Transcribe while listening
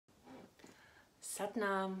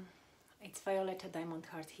Satnam, it's Violetta Diamond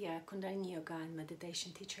Heart here, Kundalini Yoga and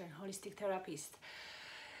meditation teacher and holistic therapist.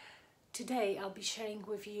 Today I'll be sharing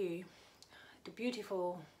with you the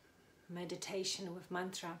beautiful meditation with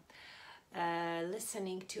mantra,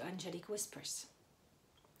 listening to angelic whispers.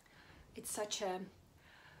 It's such a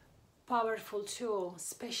powerful tool,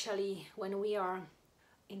 especially when we are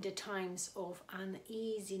in the times of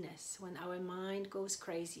uneasiness, when our mind goes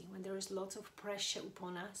crazy, when there is lots of pressure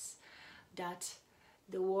upon us, that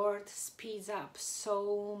the world speeds up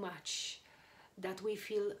so much that we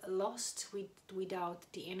feel lost without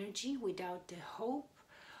the energy, without the hope,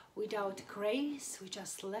 without grace. We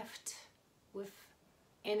just left with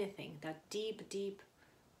anything, that deep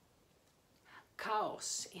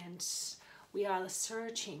chaos, and we are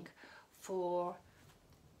searching for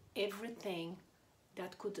everything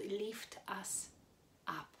that could lift us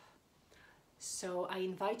up. So I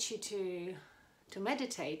invite you to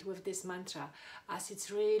meditate with this mantra, as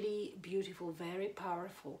it's really beautiful, very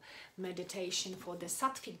powerful meditation for the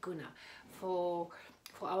Sattvic guna, for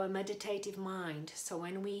our meditative mind. So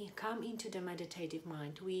when we come into the meditative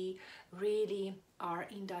mind, we really are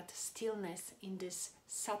in that stillness, in this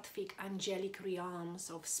Sattvic angelic realms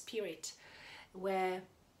of spirit, where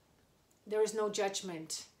there is no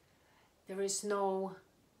judgment, there is no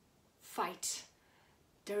fight,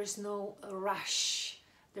 there is no rush,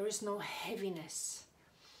 there is no heaviness.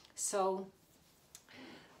 So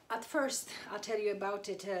at first I'll tell you about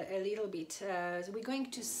it a little bit. We're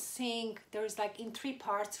going to sing, there's like in 3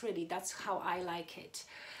 parts really, that's how I like it.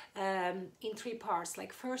 In 3 parts,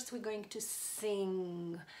 like first we're going to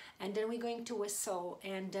sing, and then we're going to whistle,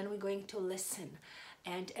 and then we're going to listen,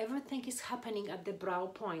 and everything is happening at the brow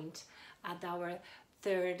point, at our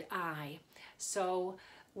third eye. So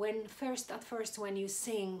at first when you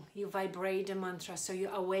sing, you vibrate the mantra, so you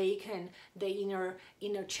awaken the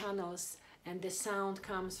inner channels, and the sound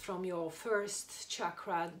comes from your first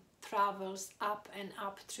chakra, travels up and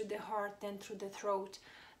up through the heart, then through the throat,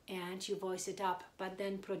 and you voice it up. But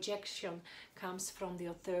then projection comes from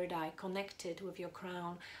your third eye, connected with your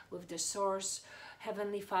crown, with the source,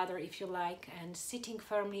 Heavenly Father if you like, and sitting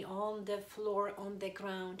firmly on the floor, on the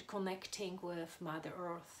ground, connecting with Mother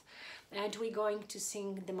Earth. And we're going to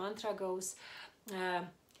sing, the mantra goes,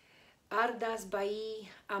 Ardaas Bhayee,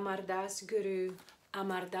 Amar guroo,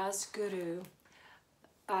 Amar guroo,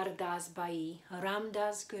 Ardaas Bhayee, Raam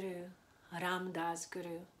guroo, Raam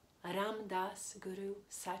guroo, Raam guroo,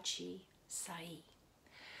 sachee, sahee.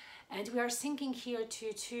 And we are singing here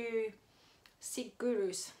to 2 Sikh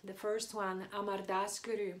gurus. The first one, Ardaas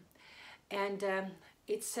Guru, and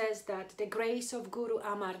it says that the grace of Guru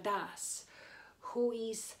Ardaas, who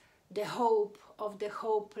is the hope of the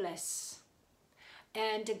hopeless,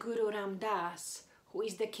 and the Guru Ramdas, who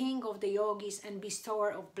is the king of the yogis and bestower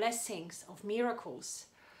of blessings, of miracles,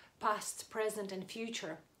 past, present and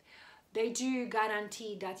future, they do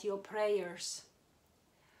guarantee that your prayers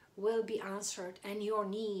will be answered and your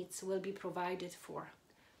needs will be provided for.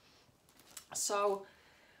 So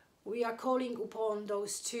we are calling upon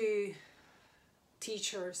those 2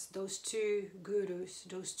 teachers, those 2 gurus,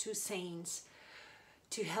 those 2 saints,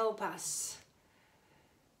 to help us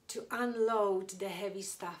to unload the heavy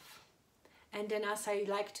stuff. And then, as I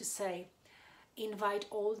like to say, invite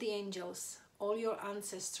all the angels, all your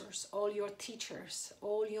ancestors, all your teachers,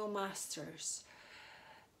 all your masters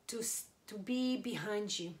to be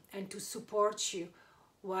behind you and to support you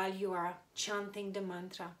while you are chanting the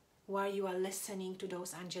mantra, while you are listening to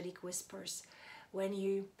those angelic whispers, when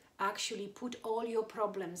you actually put all your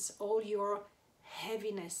problems, all your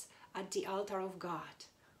heaviness at the altar of God,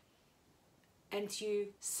 and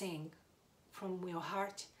you sing from your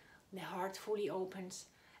heart. The heart fully opens,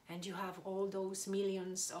 and you have all those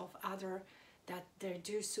millions of other that they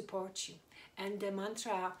do support you. And the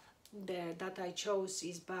mantra that I chose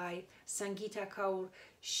is by Sangeeta Kaur.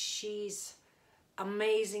 She's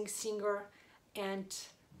amazing singer, and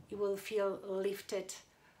you will feel lifted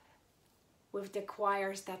with the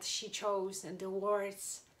choirs that she chose, and the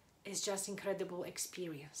words is just incredible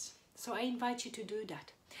experience. So I invite you to do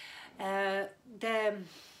that.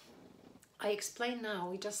 I explain now,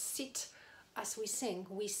 we just sit as we sing,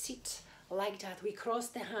 we sit like that, we cross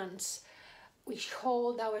the hands, we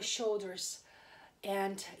hold our shoulders,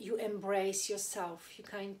 and you embrace yourself.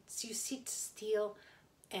 You sit still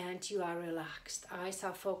and you are relaxed. Eyes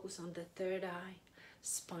are focused on the third eye,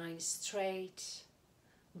 spine straight,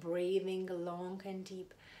 breathing long and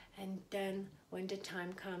deep. And then when the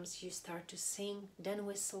time comes, you start to sing, then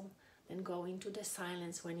whistle, then go into the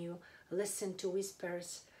silence when you listen to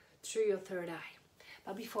whispers through your third eye.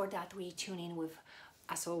 But before that, we tune in with,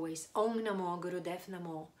 as always, Om Namo Gurudev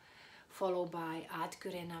Namo, followed by Ad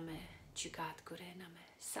Gure Name, Jugat Gure Name,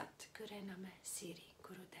 Sat Gure Name, Siri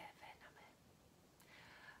Gurudeve Name.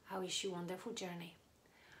 I wish you a wonderful journey,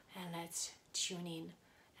 and let's tune in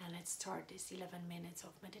and let's start this 11 minutes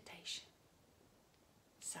of meditation.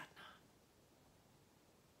 Satnam.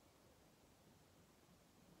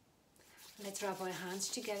 Let's rub our hands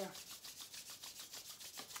together,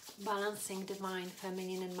 balancing divine,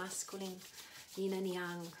 feminine and masculine, yin and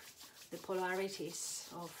yang, the polarities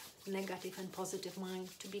of negative and positive mind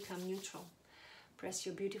to become neutral. Press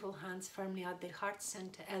your beautiful hands firmly at the heart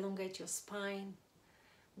center, elongate your spine,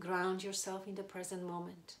 ground yourself in the present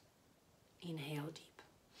moment. Inhale deep.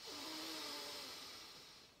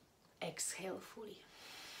 Exhale fully.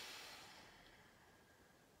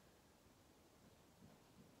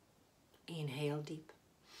 Inhale deep.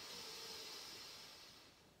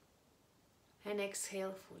 And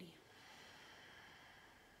exhale fully.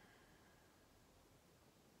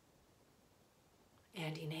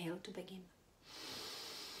 And inhale to begin.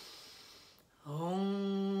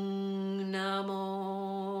 Om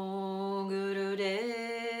Namo Gurudev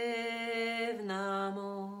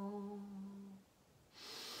Namo.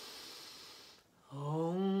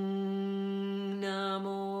 Om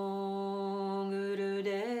Namo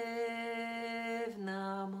Gurudev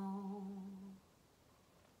Namo.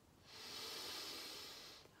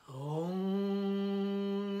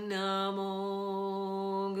 Om Namo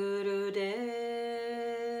Gurudev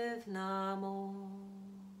Namo.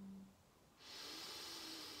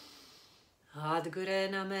 Ad Gure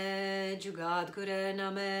Name, Jugat Gure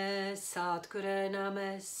Name, Sat Gure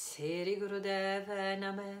Name, Siri Gurudeve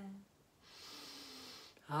Name.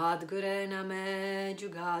 Ad Gure Name,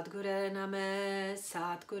 Jugat Gure Name,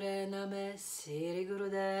 Sat Gure Name, Siri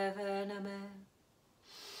Gurudeve Name.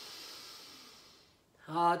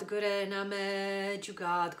 Ad Gure Name,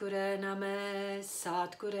 Jugat Gure Name,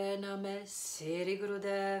 Sat Gure Name, Siri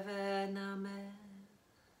Gurudeve Name.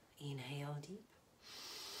 Inhale deep.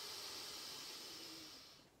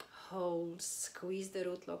 Hold, squeeze the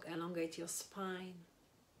root lock, elongate your spine.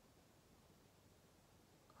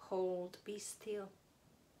 Hold, be still,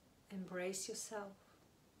 embrace yourself.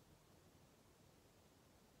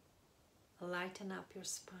 Lighten up your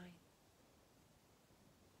spine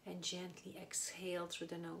and gently exhale through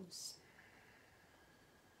the nose.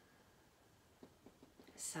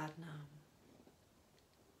 Satnam.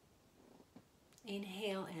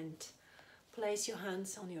 Inhale and place your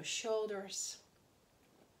hands on your shoulders.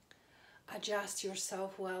 Adjust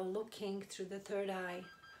yourself while looking through the third eye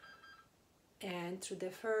and through the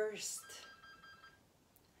first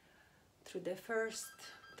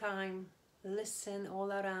time, listen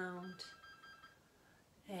all around,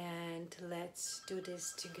 and let's do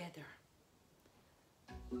this together.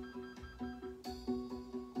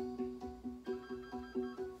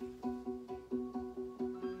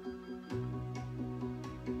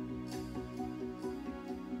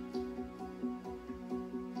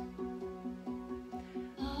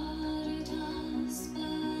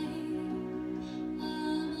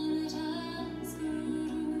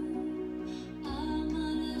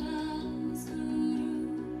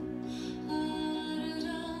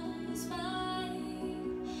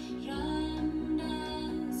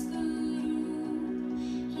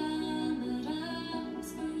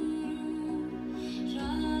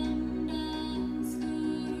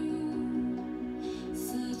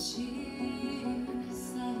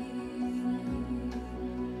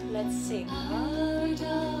 Let's sing.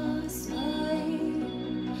 Ardaas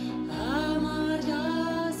Bhayee, Amar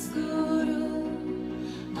daas guroo,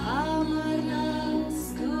 Amar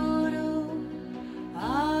daas guroo,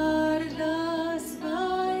 Ardaas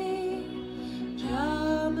Bhayee,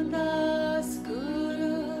 Raam daas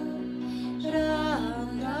guroo, Raam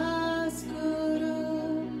daas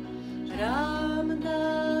guroo, Raam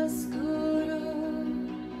daas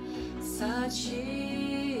guroo,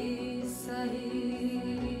 sachee, sahee.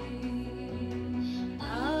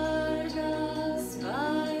 Ardaas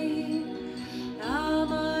Bhayee,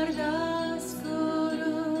 Amar daas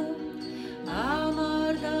guroo,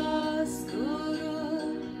 Amar daas guroo,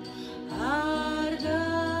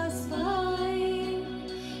 Ardaas Bhayee,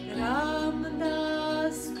 Raam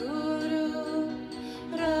daas guroo,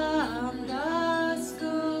 Raam daas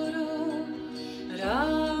guroo,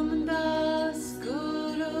 Raam daas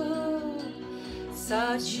guroo,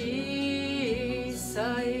 sachee,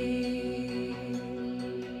 sahee.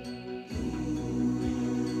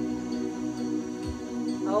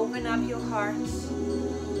 Open up your hearts,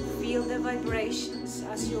 feel the vibrations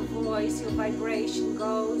as your voice, your vibration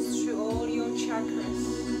goes through all your chakras.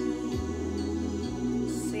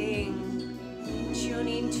 Sing, tune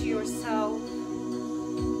into yourself,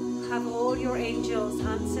 have all your angels,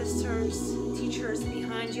 ancestors, teachers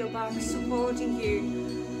behind your back supporting you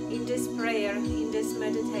in this prayer, in this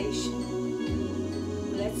meditation.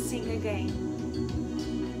 Let's sing again.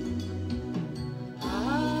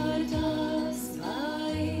 Ardaas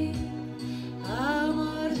Bhayee,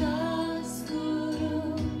 Amar daas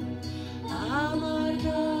guroo, Amar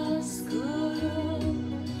daas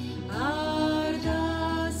guroo,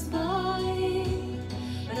 Ardaas Bhayee,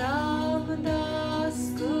 Raam daas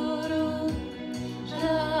guroo,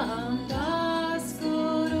 Raam daas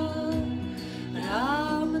guroo,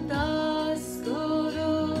 Raam daas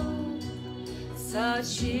guroo,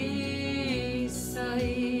 sachee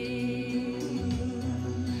sahee.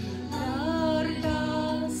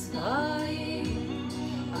 Ardaas Bhayee,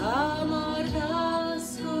 Amar daas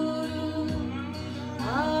guroo,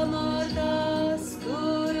 Amar daas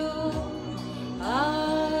guroo,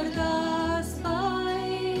 Ardaas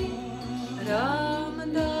Bhayee, Raam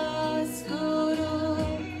daas guroo,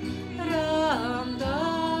 Raam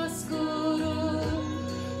daas guroo,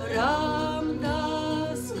 Raam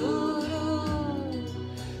daas guroo,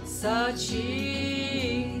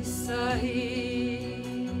 sachee sahee.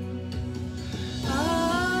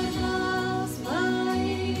 Ardaas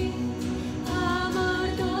Bhayee, Amar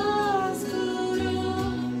daas guroo,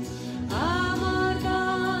 Amar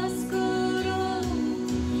daas guroo,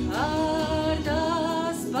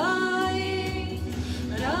 Ardaas Bhayee,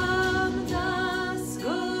 Raam daas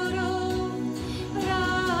guroo,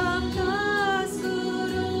 Raam daas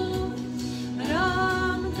guroo,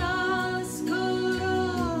 Raam daas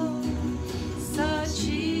guroo,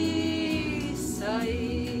 sachee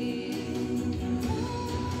sahee.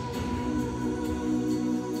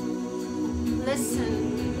 Listen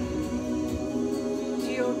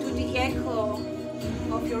to the echo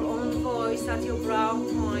of your own voice at your brow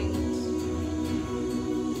point.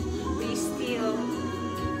 Be still.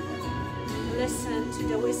 Listen to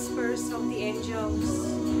the whispers of the angels.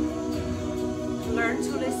 Learn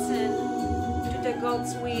to listen to the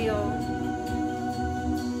God's will.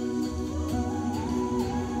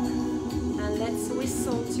 And let's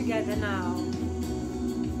whistle together now.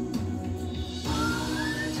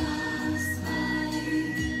 Ardaas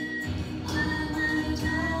Bhayee, Amar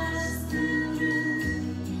daas guroo,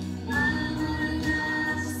 Amar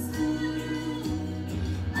daas guroo,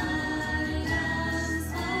 Ardaas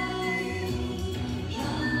Bhayee,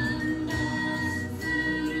 Raam daas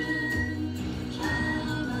guroo,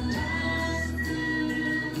 Raam daas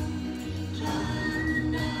guroo, Raam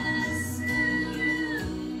daas guroo,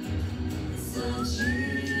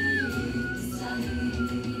 sachee sahee.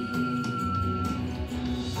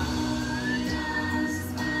 Ardaas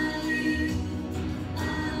Bhayee,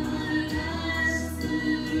 Amar daas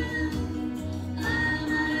guroo,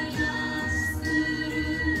 Amar daas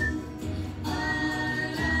guroo,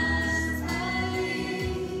 Ardaas Bhayee,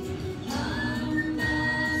 Raam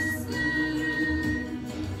daas guroo,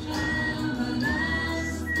 Raam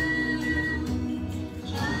daas guroo,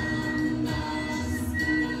 Raam daas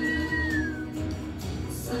guroo,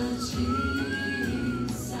 sachee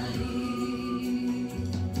sahee.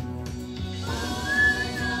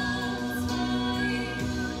 Ardaas Bhayee,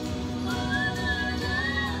 Amar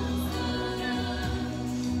daas guroo,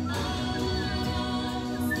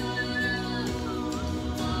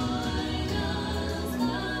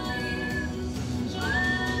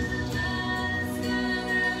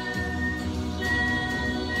 daas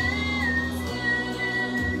guroo,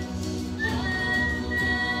 Ardaas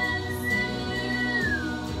Bhayee, Raam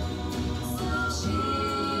daas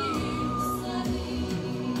guroo, Raam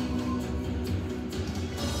daas guroo,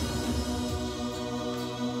 Raam daas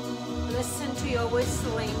guroo, listen to your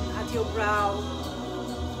whistling at your brow.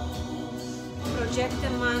 Project the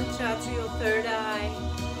mantra to your third eye.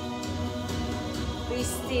 Be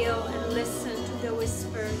still and listen to the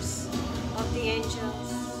whispers of the angels,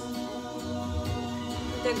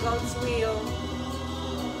 to the God's will.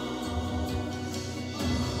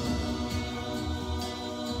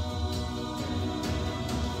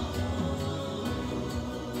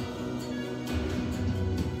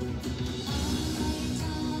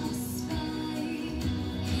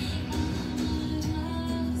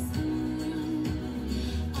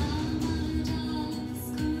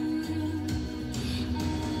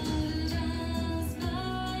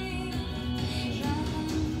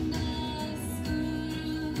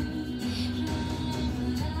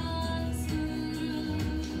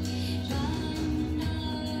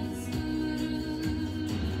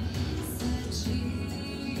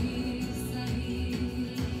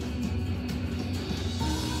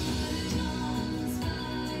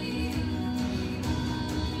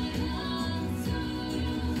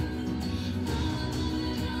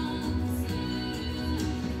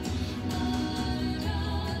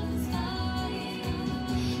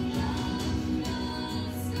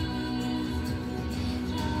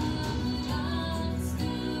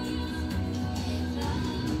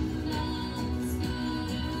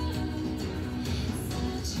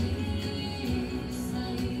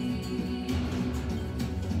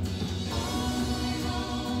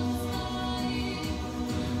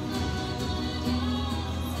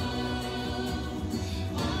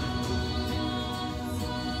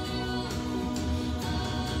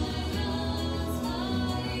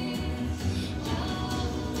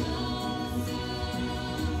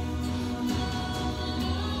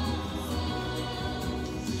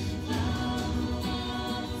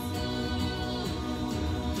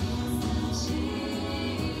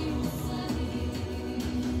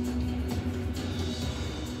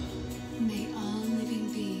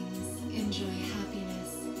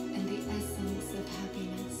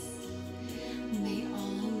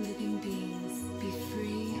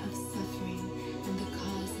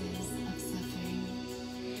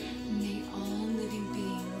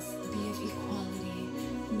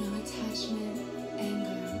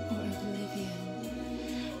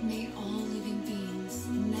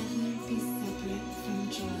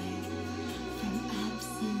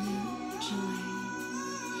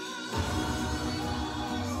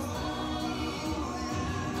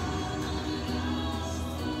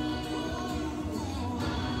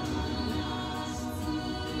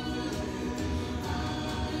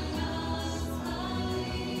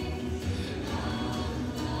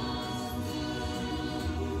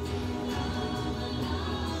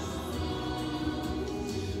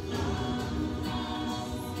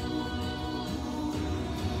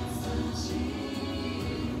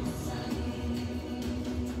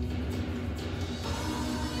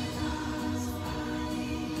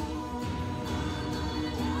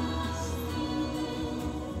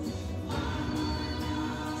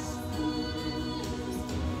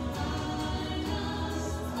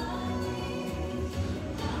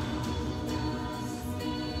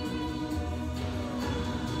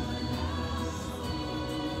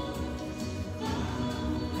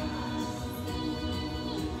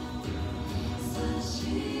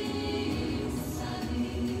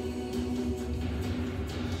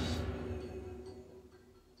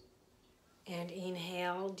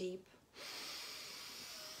 Inhale deep.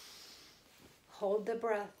 Hold the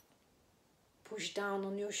breath. Push down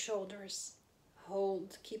on your shoulders.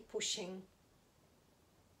 Hold, keep pushing.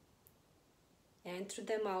 And through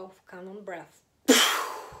the mouth, count on breath.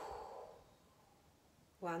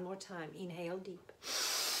 One more time. Inhale deep.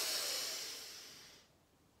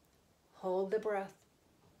 Hold the breath.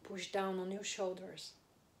 Push down on your shoulders.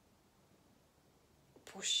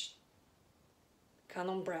 Push. Count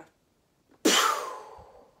on breath.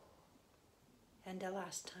 And the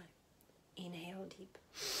last time. Inhale deep.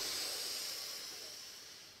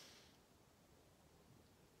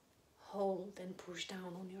 Hold and push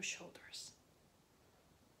down on your shoulders.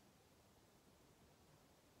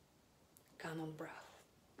 Count on breath.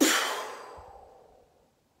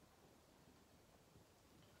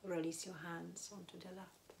 Release your hands onto the lap.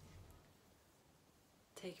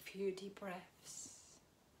 Take a few deep breaths.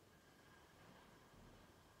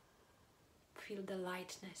 Feel the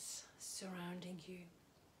lightness surrounding you.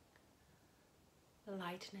 The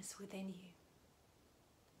lightness within you.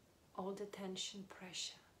 All the tension,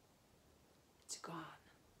 pressure, it's gone.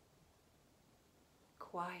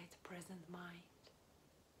 Quiet, present mind.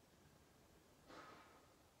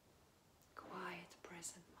 Quiet,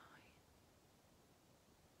 present mind.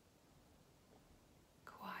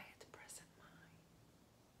 Quiet, present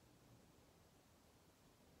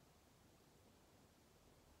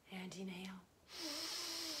mind. And inhale.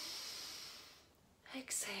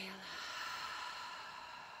 Exhale.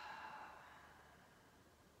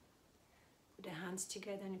 Put the hands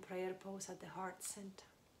together in prayer pose at the heart center.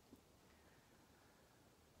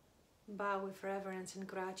 Bow with reverence and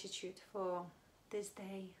gratitude for this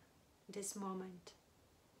day, this moment,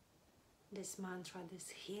 this mantra, this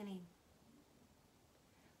healing.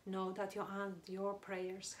 Know that your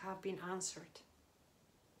prayers have been answered.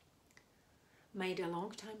 May the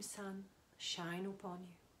long-time sun shine upon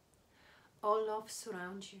you. All love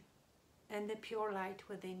surround you, and the pure light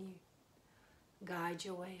within you guide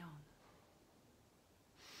your way on.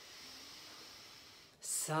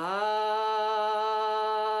 Sat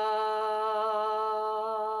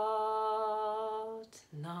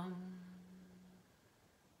Nam.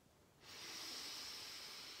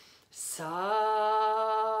 Sat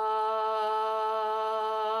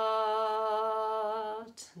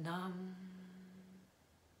Nam.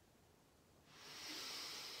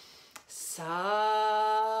 Sat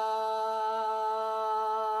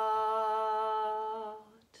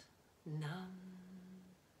Nam.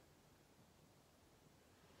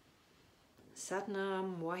 Sat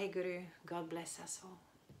Nam, Waheguru, God bless us all.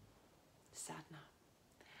 Sat Nam.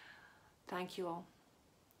 Thank you all.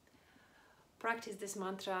 Practice this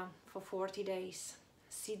mantra for 40 days.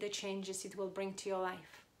 See the changes it will bring to your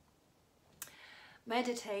life.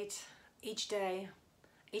 Meditate each day,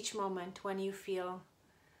 each moment when you feel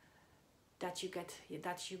that you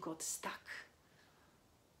got stuck,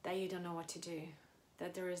 that you don't know what to do,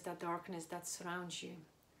 that there is that darkness that surrounds you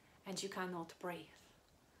and you cannot breathe.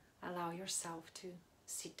 Allow yourself to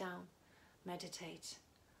sit down, meditate,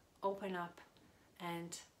 open up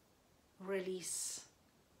and release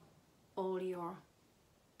all your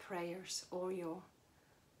prayers, all your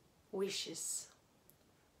wishes.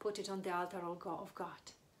 Put it on the altar of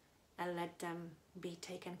God and let them be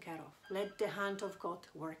taken care of. Let the hand of God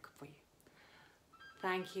work for you.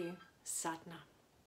 Thank you, Sat Nam.